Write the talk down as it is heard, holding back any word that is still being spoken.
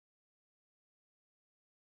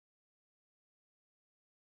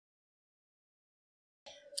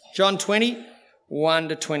John 20, 1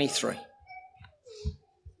 to 23.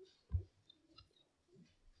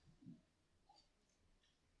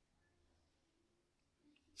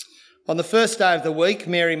 On the first day of the week,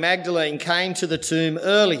 Mary Magdalene came to the tomb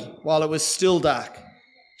early while it was still dark.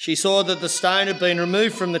 She saw that the stone had been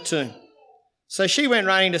removed from the tomb. So she went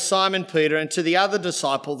running to Simon Peter and to the other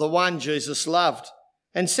disciple, the one Jesus loved,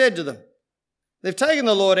 and said to them, "They've taken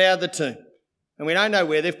the Lord out of the tomb, and we don't know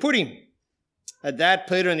where they've put him." At that,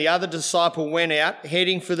 Peter and the other disciple went out,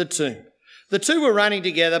 heading for the tomb. The two were running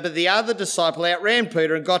together, but the other disciple outran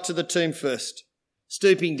Peter and got to the tomb first.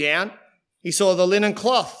 Stooping down, he saw the linen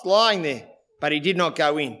cloth lying there, but he did not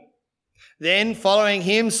go in. Then, following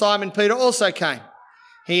him, Simon Peter also came.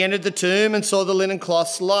 He entered the tomb and saw the linen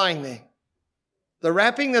cloths lying there. The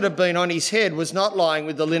wrapping that had been on his head was not lying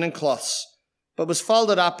with the linen cloths, but was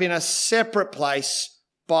folded up in a separate place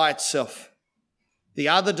by itself. The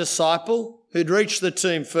other disciple, who'd reached the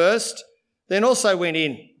tomb first, then also went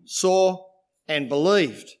in, saw and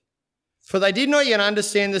believed. For they did not yet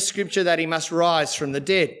understand the scripture that he must rise from the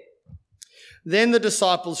dead. Then the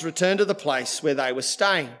disciples returned to the place where they were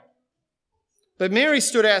staying. But Mary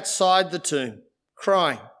stood outside the tomb,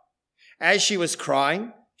 crying. As she was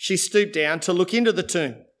crying, she stooped down to look into the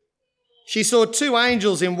tomb. She saw two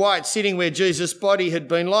angels in white sitting where Jesus' body had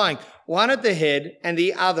been lying, one at the head and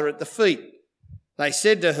the other at the feet. They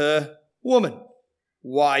said to her, "Woman,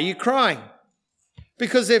 why are you crying?"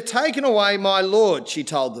 "Because they've taken away my Lord," she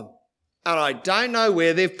told them, "and I don't know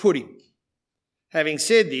where they've put him." Having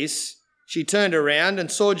said this, she turned around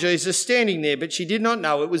and saw Jesus standing there, but she did not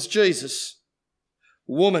know it was Jesus.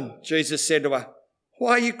 "Woman," Jesus said to her,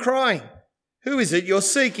 "why are you crying? Who is it you're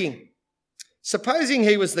seeking?" Supposing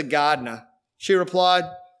he was the gardener, she replied,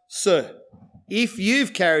 "Sir, if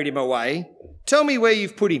you've carried him away, tell me where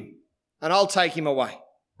you've put him, and I'll take him away."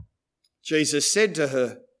 Jesus said to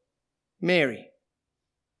her, "Mary."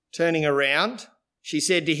 Turning around, she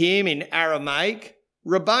said to him in Aramaic,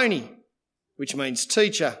 "Rabboni," which means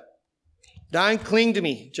teacher. "Don't cling to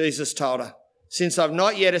me," Jesus told her, "since I've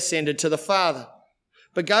not yet ascended to the Father.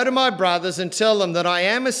 But go to my brothers and tell them that I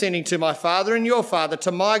am ascending to my Father and your Father,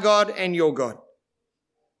 to my God and your God."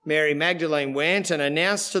 Mary Magdalene went and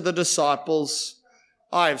announced to the disciples,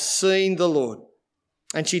 "I have seen the Lord."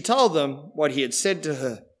 And she told them what he had said to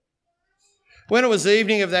her. When it was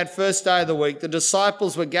evening of that first day of the week, the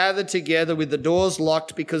disciples were gathered together with the doors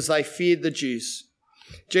locked because they feared the Jews.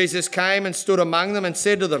 Jesus came and stood among them and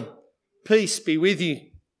said to them, "Peace be with you."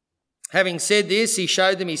 Having said this, he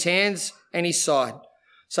showed them his hands and his side.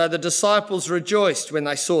 So the disciples rejoiced when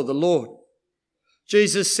they saw the Lord.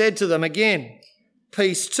 Jesus said to them again,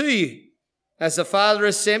 "Peace to you. As the Father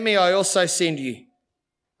has sent me, I also send you."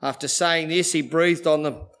 After saying this, he breathed on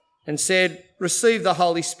them and said, "Receive the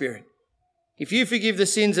Holy Spirit. If you forgive the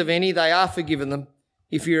sins of any, they are forgiven them.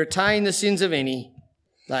 If you retain the sins of any,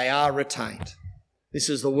 they are retained." This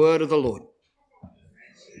is the word of the Lord.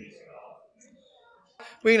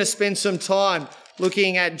 We're going to spend some time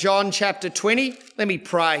looking at John chapter 20. Let me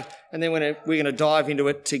pray, and then we're going to dive into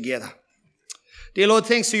it together. Dear Lord,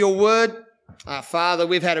 thanks for your word. Father,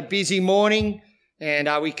 we've had a busy morning, and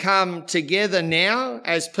we come together now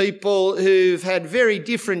as people who've had very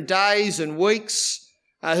different days and weeks,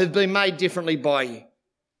 who've been made differently by you.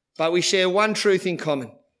 But we share one truth in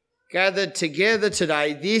common. Gathered together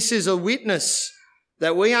today, this is a witness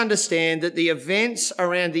that we understand that the events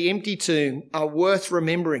around the empty tomb are worth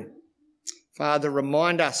remembering. Father,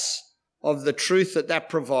 remind us of the truth that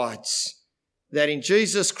provides, that in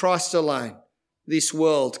Jesus Christ alone, this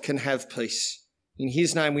world can have peace. In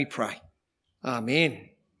his name we pray. Amen.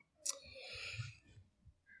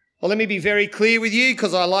 Well, let me be very clear with you,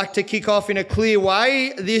 because I like to kick off in a clear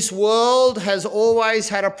way. This world has always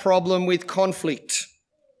had a problem with conflict.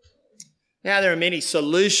 Now, there are many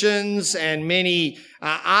solutions and many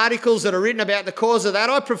articles that are written about the cause of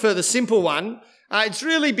that. I prefer the simple one. It's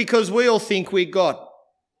really because we all think we're God.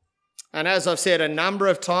 And as I've said a number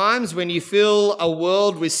of times, when you fill a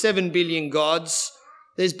world with 7 billion gods,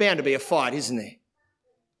 there's bound to be a fight, isn't there?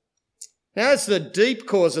 Now, that's the deep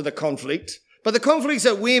cause of the conflict. But the conflicts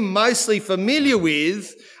that we're mostly familiar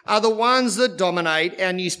with are the ones that dominate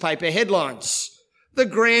our newspaper headlines. The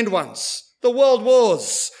grand ones. The world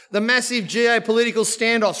wars, the massive geopolitical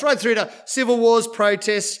standoffs, right through to civil wars,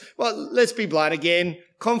 protests. Well, let's be blunt again.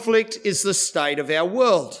 Conflict is the state of our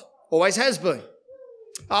world. Always has been.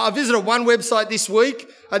 I visited one website this week.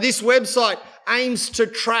 This website aims to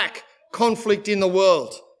track conflict in the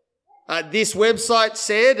world. This website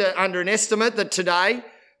said, under an estimate, that today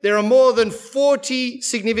there are more than 40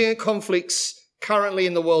 significant conflicts currently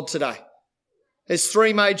in the world today. There's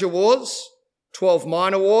 3 major wars. 12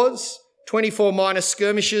 minor wars, 24 minor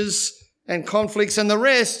skirmishes and conflicts, and the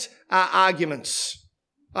rest are arguments.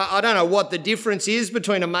 I don't know what the difference is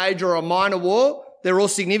between a major or a minor war. They're all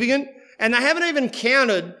significant. And they haven't even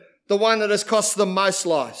counted the one that has cost the most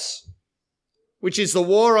lives, which is the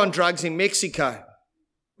war on drugs in Mexico,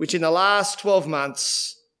 which in the last 12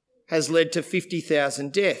 months has led to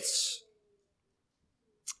 50,000 deaths.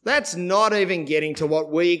 That's not even getting to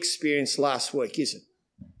what we experienced last week, is it?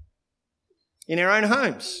 In our own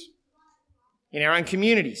homes, in our own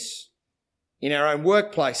communities, in our own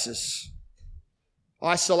workplaces.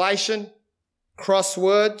 Isolation,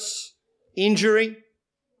 crosswords, injury,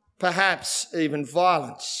 perhaps even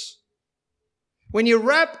violence. When you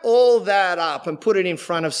wrap all that up and put it in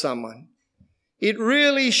front of someone, it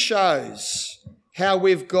really shows how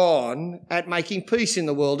we've gone at making peace in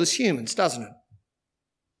the world as humans, doesn't it?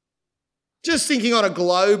 Just thinking on a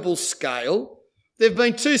global scale, there have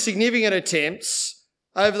been two significant attempts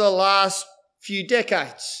over the last few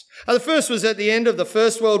decades. The first was at the end of the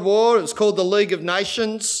First World War. It was called the League of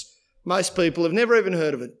Nations. Most people have never even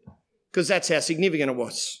heard of it because that's how significant it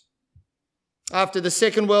was. After the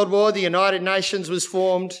Second World War, the United Nations was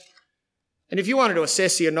formed. And if you wanted to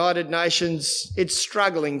assess the United Nations, it's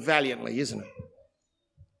struggling valiantly, isn't it?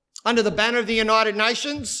 Under the banner of the United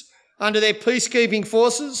Nations, under their peacekeeping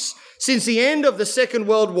forces, since the end of the Second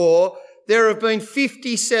World War, there have been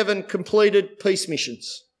 57 completed peace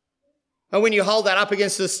missions. And when you hold that up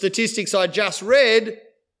against the statistics I just read,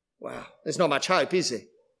 wow, there's not much hope, is there?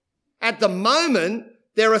 At the moment,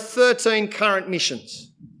 there are 13 current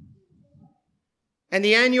missions. And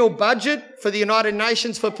the annual budget for the United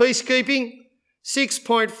Nations for peacekeeping,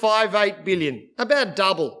 $6.58 billion, about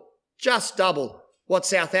double, just double what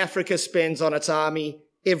South Africa spends on its army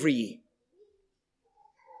every year.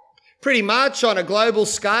 Pretty much on a global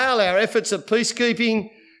scale, our efforts at peacekeeping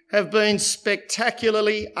have been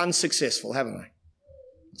spectacularly unsuccessful, haven't they?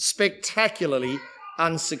 Spectacularly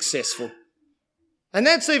unsuccessful. And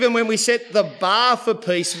that's even when we set the bar for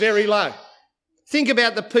peace very low. Think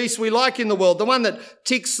about the peace we like in the world, the one that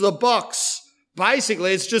ticks the box.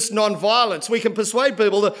 Basically, it's just non-violence. We can persuade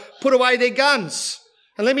people to put away their guns.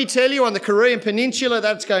 And let me tell you, on the Korean Peninsula,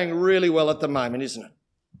 that's going really well at the moment, isn't it?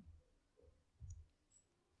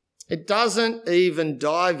 It doesn't even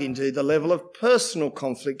dive into the level of personal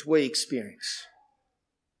conflict we experience.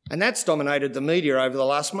 And that's dominated the media over the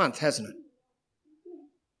last month, hasn't it?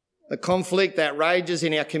 The conflict that rages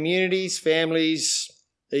in our communities, families,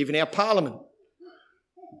 even our parliament,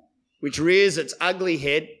 which rears its ugly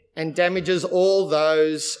head and damages all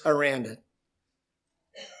those around it.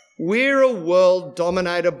 We're a world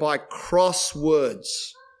dominated by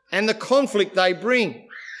crosswords and the conflict they bring.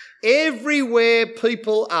 Everywhere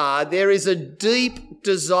people are, there is a deep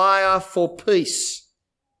desire for peace,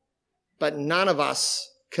 but none of us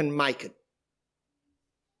can make it.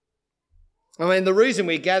 I mean, the reason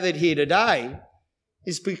we're gathered here today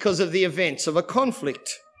is because of the events of a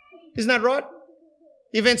conflict. Isn't that right?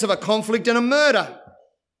 The events of a conflict and a murder.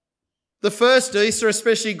 The first Easter,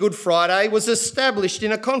 especially Good Friday, was established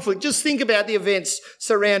in a conflict. Just think about the events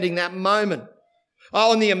surrounding that moment.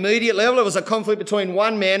 On the immediate level, it was a conflict between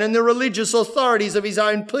one man and the religious authorities of his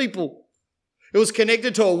own people. It was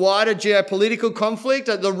connected to a wider geopolitical conflict,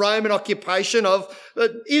 the Roman occupation of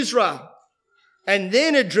Israel. And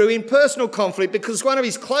then it drew in personal conflict because one of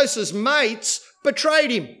his closest mates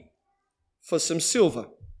betrayed him for some silver.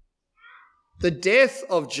 The death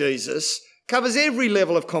of Jesus covers every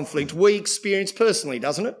level of conflict we experience personally,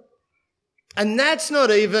 doesn't it? And that's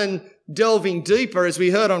not even delving deeper, as we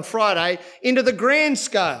heard on Friday, into the grand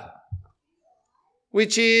scale,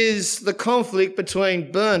 which is the conflict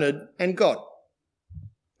between Bernard and God.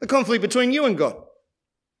 The conflict between you and God.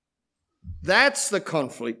 That's the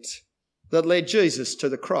conflict that led Jesus to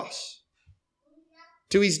the cross,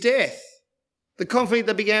 to his death. The conflict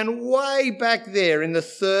that began way back there in the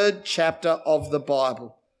 3rd chapter of the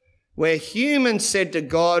Bible, where humans said to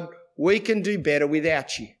God, we can do better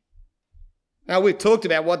without you. Now, we've talked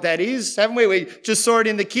about what that is, haven't we? We just saw it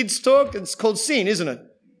in the kids' talk. It's called sin, isn't it?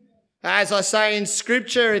 As I say in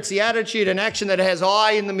Scripture, it's the attitude and action that has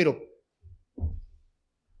I in the middle,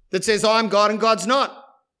 that says I'm God and God's not.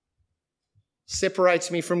 Separates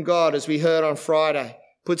me from God, as we heard on Friday.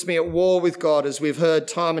 Puts me at war with God, as we've heard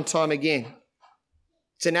time and time again.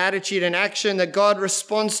 It's an attitude and action that God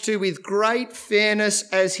responds to with great fairness,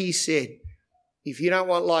 as he said, if you don't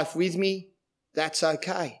want life with me, that's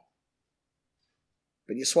okay.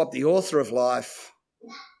 But you swap the author of life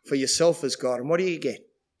for yourself as God, and what do you get?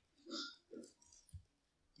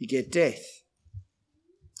 You get death.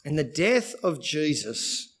 And the death of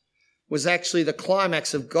Jesus was actually the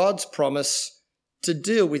climax of God's promise to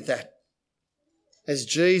deal with that. As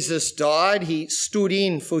Jesus died, he stood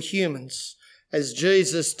in for humans. As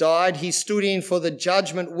Jesus died, he stood in for the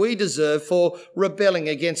judgment we deserve for rebelling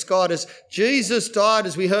against God. As Jesus died,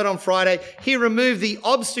 as we heard on Friday, he removed the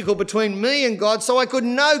obstacle between me and God so I could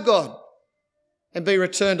know God and be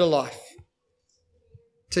returned to life.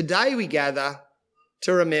 Today we gather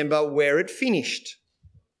to remember where it finished,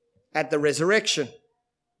 at the resurrection.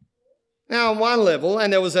 Now, on one level,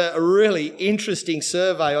 and there was a really interesting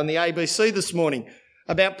survey on the ABC this morning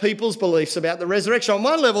about people's beliefs about the resurrection. On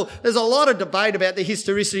one level, there's a lot of debate about the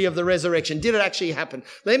historicity of the resurrection. Did it actually happen?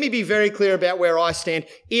 Let me be very clear about where I stand.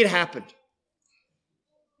 It happened.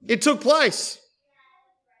 It took place.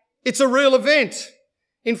 It's a real event.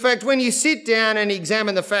 In fact, when you sit down and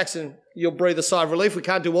examine the facts, and you'll breathe a sigh of relief, we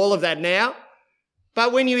can't do all of that now,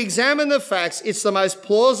 but when you examine the facts, it's the most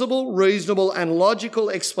plausible, reasonable and logical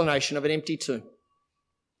explanation of an empty tomb.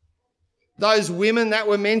 Those women that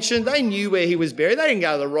were mentioned, they knew where he was buried. They didn't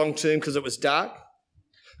go to the wrong tomb because it was dark.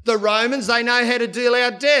 The Romans, they know how to deal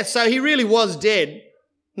out death. So he really was dead,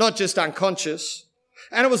 not just unconscious.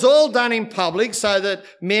 And it was all done in public so that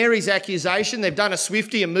Mary's accusation, they've done a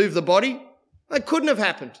Swiftie and moved the body, that couldn't have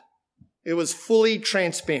happened. It was fully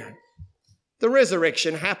transparent. The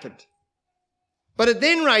resurrection happened. But it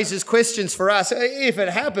then raises questions for us. If it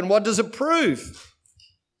happened, what does it prove?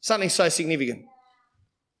 Something so significant.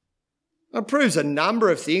 It proves a number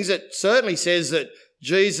of things. It certainly says that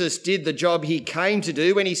Jesus did the job he came to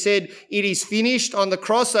do when he said, "It is finished" on the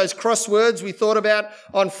cross, those cross words we thought about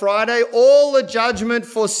on Friday. All the judgment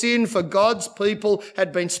for sin for God's people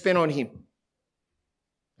had been spent on him.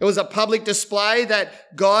 It was a public display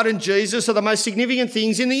that God and Jesus are the most significant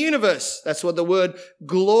things in the universe. That's what the word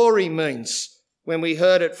glory means when we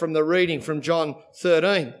heard it from the reading from John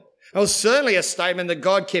 13. It was certainly a statement that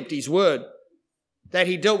God kept his word, that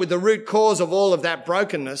he dealt with the root cause of all of that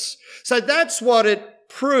brokenness. So that's what it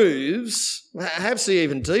proves. Perhaps the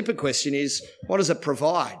even deeper question is, what does it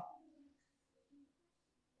provide?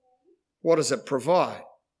 What does it provide?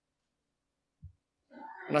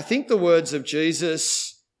 And I think the words of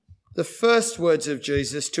Jesus, the first words of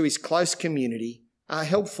Jesus to his close community, are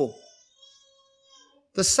helpful.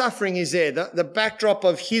 The suffering is there, the backdrop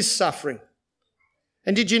of his suffering.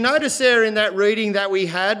 And did you notice there in that reading that we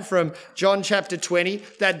had from John chapter 20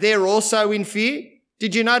 that they're also in fear?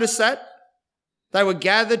 Did you notice that? They were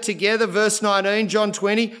gathered together, verse 19, John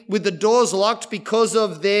 20, with the doors locked because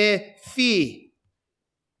of their fear.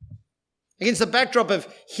 Against the backdrop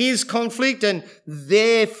of his conflict and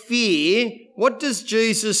their fear, what does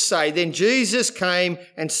Jesus say? Then Jesus came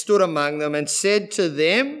and stood among them and said to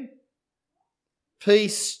them,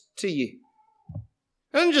 "Peace to you."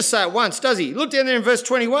 He doesn't just say it once, does he? Look down there in verse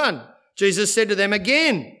 21. Jesus said to them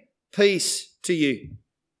again, "Peace to you."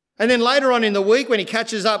 And then later on in the week, when he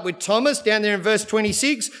catches up with Thomas, down there in verse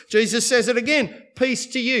 26, Jesus says it again, "Peace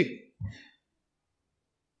to you."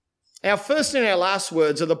 Our first and our last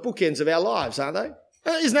words are the bookends of our lives, aren't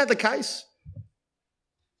they? Isn't that the case?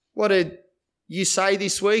 What did you say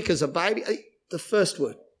this week as a baby? The first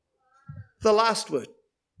word. The last word.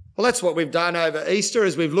 Well, that's what we've done over Easter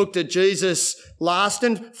as we've looked at Jesus' last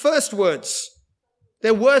and first words.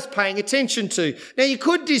 They're worth paying attention to. Now, you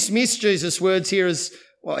could dismiss Jesus' words here as,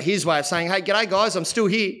 well, his way of saying, "Hey, g'day guys, I'm still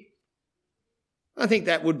here." I think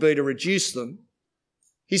that would be to reduce them.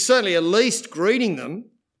 He's certainly at least greeting them,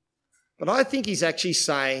 but I think he's actually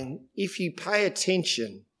saying, if you pay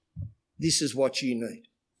attention, this is what you need.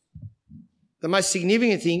 The most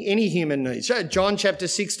significant thing any human needs. John chapter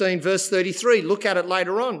 16, verse 33, look at it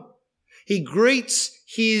later on. He greets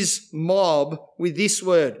his mob with this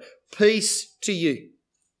word, "Peace to you."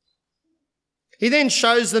 He then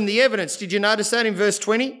shows them the evidence. Did you notice that in verse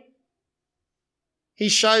 20? He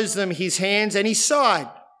shows them his hands and his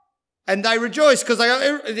side. And they rejoice because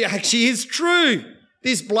it actually is true.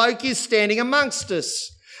 This bloke is standing amongst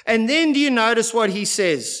us. And then do you notice what he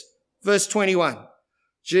says? Verse 21.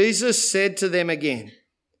 Jesus said to them again,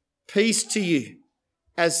 "Peace to you.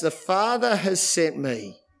 As the Father has sent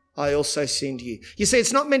me, I also send you." You see,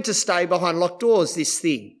 it's not meant to stay behind locked doors, this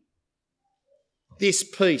thing. This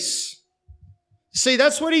peace. See,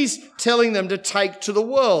 that's what he's telling them to take to the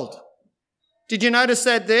world. Did you notice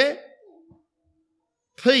that there?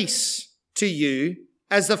 Peace to you.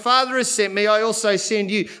 As the Father has sent me, I also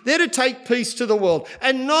send you. They're to take peace to the world,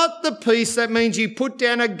 and not the peace that means you put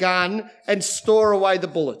down a gun and store away the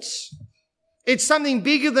bullets. It's something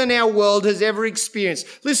bigger than our world has ever experienced.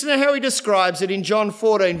 Listen to how he describes it in John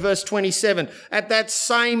 14, verse 27. At that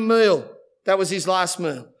same meal, that was his last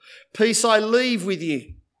meal. "Peace I leave with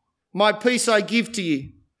you. My peace I give to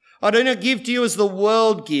you. I do not give to you as the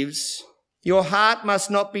world gives. Your heart must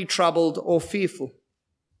not be troubled or fearful.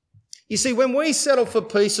 You see, when we settle for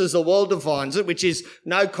peace as the world defines it, which is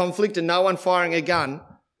no conflict and no one firing a gun,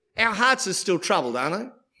 our hearts are still troubled, aren't they?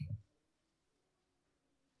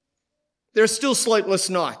 There are still sleepless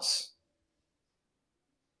nights.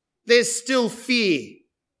 There's still fear.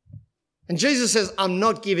 And Jesus says, I'm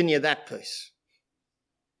not giving you that peace.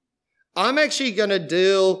 I'm actually going to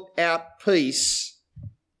deal out peace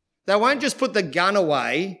that won't just put the gun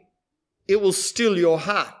away, it will still your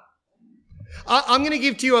heart. I'm going to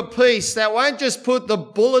give to you a peace that won't just put the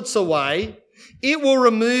bullets away, it will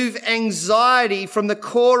remove anxiety from the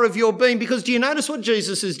core of your being. Because do you notice what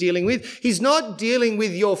Jesus is dealing with? He's not dealing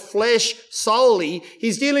with your flesh solely.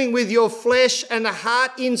 He's dealing with your flesh and the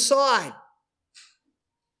heart inside.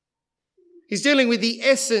 He's dealing with the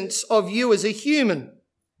essence of you as a human.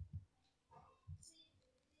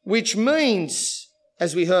 Which means,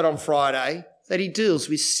 as we heard on Friday, that he deals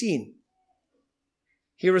with sin.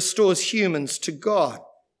 He restores humans to God.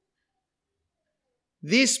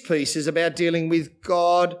 This piece is about dealing with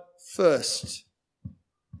God first.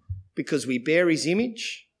 Because we bear his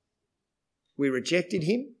image, we rejected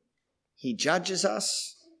him, he judges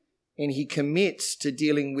us, and he commits to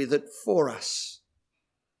dealing with it for us.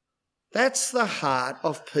 That's the heart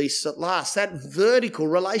of peace at last, that vertical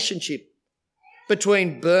relationship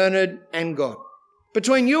between Bernard and God,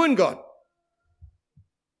 between you and God.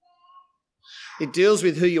 It deals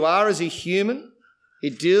with who you are as a human.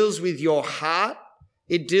 It deals with your heart.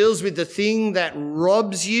 It deals with the thing that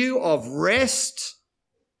robs you of rest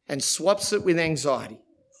and swaps it with anxiety.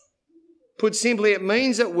 Put simply, it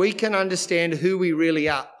means that we can understand who we really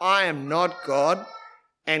are. I am not God,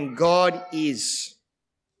 and God is.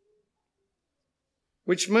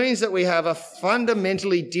 Which means that we have a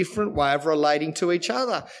fundamentally different way of relating to each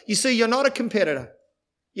other. You see, you're not a competitor.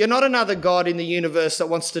 You're not another God in the universe that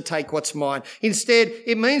wants to take what's mine. Instead,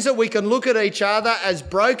 it means that we can look at each other as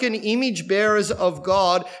broken image bearers of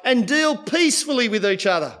God and deal peacefully with each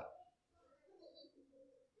other.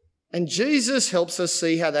 And Jesus helps us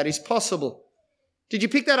see how that is possible. Did you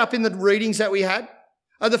pick that up in the readings that we had?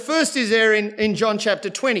 The first is there in John chapter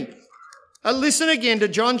 20. Listen again to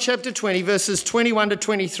John chapter 20, verses 21 to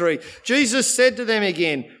 23. Jesus said to them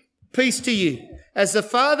again, "Peace to you. As the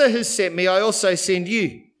Father has sent me, I also send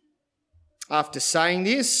you." After saying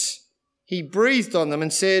this, he breathed on them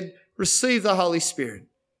and said, "Receive the Holy Spirit.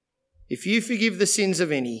 If you forgive the sins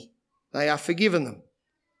of any, they are forgiven them.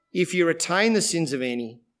 If you retain the sins of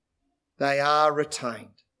any, they are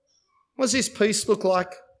retained." What does this peace look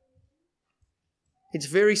like? It's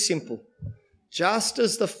very simple. Just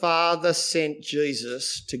as the Father sent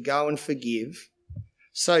Jesus to go and forgive,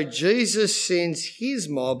 so Jesus sends his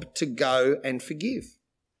mob to go and forgive.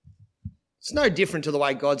 It's no different to the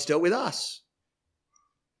way God's dealt with us.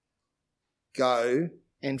 Go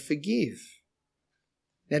and forgive.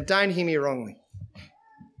 Now, don't hear me wrongly.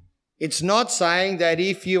 It's not saying that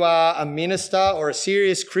if you are a minister or a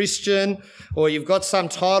serious Christian or you've got some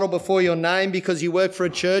title before your name because you work for a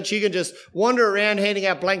church, you can just wander around handing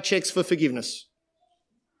out blank checks for forgiveness.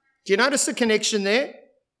 Do you notice the connection there?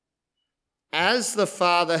 As the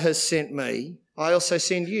Father has sent me, I also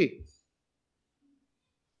send you.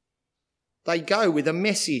 They go with a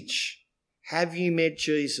message. Have you met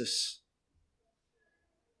Jesus?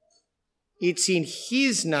 It's in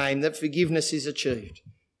his name that forgiveness is achieved.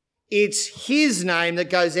 It's his name that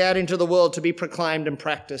goes out into the world to be proclaimed and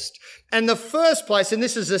practiced. And the first place, and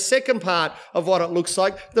this is the second part of what it looks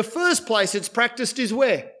like, the first place it's practiced is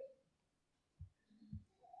where?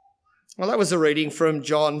 Well, that was a reading from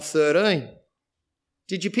John 13.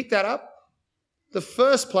 Did you pick that up? The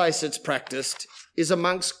first place it's practiced is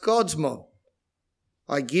amongst God's mob.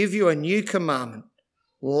 I give you a new commandment.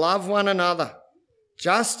 Love one another.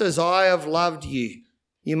 Just as I have loved you,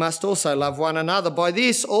 you must also love one another. By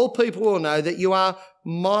this, all people will know that you are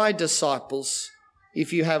my disciples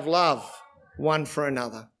if you have love one for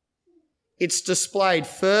another. It's displayed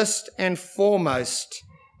first and foremost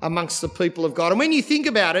amongst the people of God. And when you think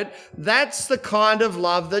about it, that's the kind of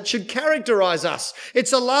love that should characterize us.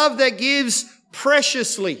 It's a love that gives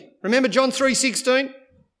preciously. Remember John 3:16?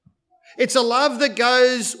 It's a love that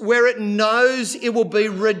goes where it knows it will be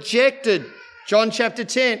rejected. John chapter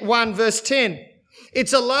 1 verse 10.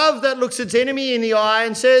 It's a love that looks its enemy in the eye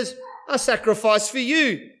and says, "I sacrifice for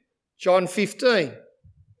you." John 15.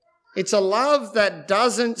 It's a love that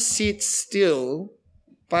doesn't sit still,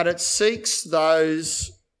 but it seeks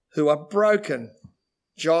those who are broken.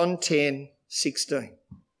 John 10:16.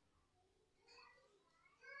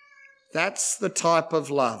 That's the type of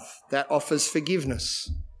love that offers forgiveness.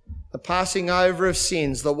 A passing over of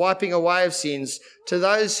sins, the wiping away of sins to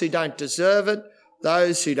those who don't deserve it,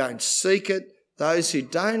 those who don't seek it, those who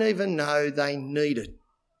don't even know they need it.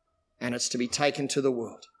 And it's to be taken to the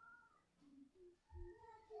world.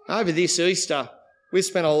 Over this Easter, we've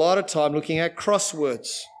spent a lot of time looking at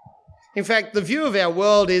crosswords. In fact, the view of our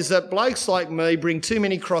world is that blokes like me bring too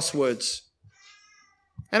many crosswords.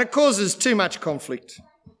 And it causes too much conflict.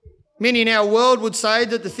 Many in our world would say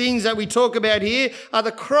that the things that we talk about here are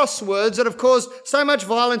the crosswords that have caused so much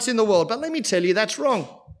violence in the world. But let me tell you, that's wrong.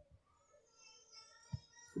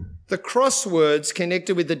 The crosswords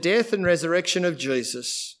connected with the death and resurrection of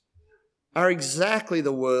Jesus are exactly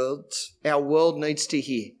the words our world needs to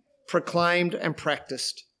hear, proclaimed and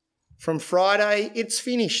practiced. From Friday, it's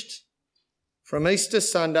finished. From Easter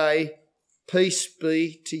Sunday, peace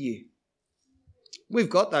be to you. We've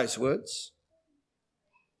got those words.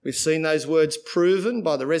 We've seen those words proven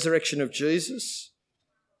by the resurrection of Jesus.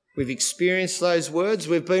 We've experienced those words.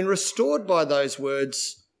 We've been restored by those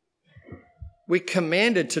words. We're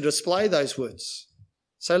commanded to display those words.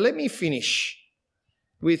 So let me finish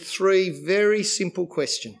with 3 very simple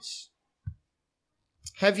questions.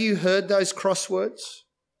 Have you heard those crosswords?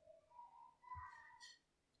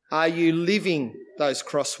 Are you living those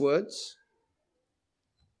crosswords?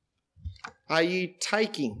 Are you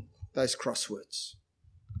taking those crosswords?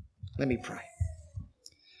 Let me pray.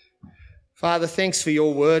 Father, thanks for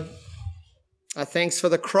your word. Thanks for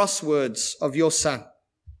the crosswords of your Son,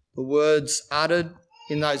 the words uttered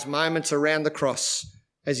in those moments around the cross.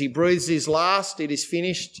 As he breathes his last, it is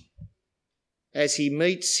finished. As he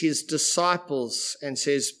meets his disciples and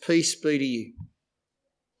says, peace be to you.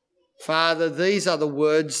 Father, these are the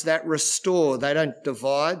words that restore, they don't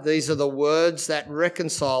divide. These are the words that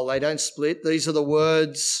reconcile, they don't split. These are the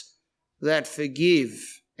words that forgive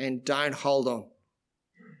and don't hold on.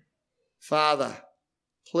 Father,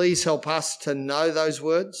 please help us to know those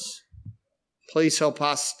words. Please help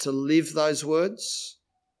us to live those words.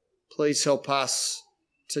 Please help us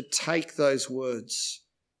to take those words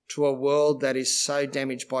to a world that is so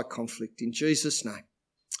damaged by conflict. In Jesus' name,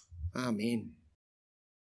 amen.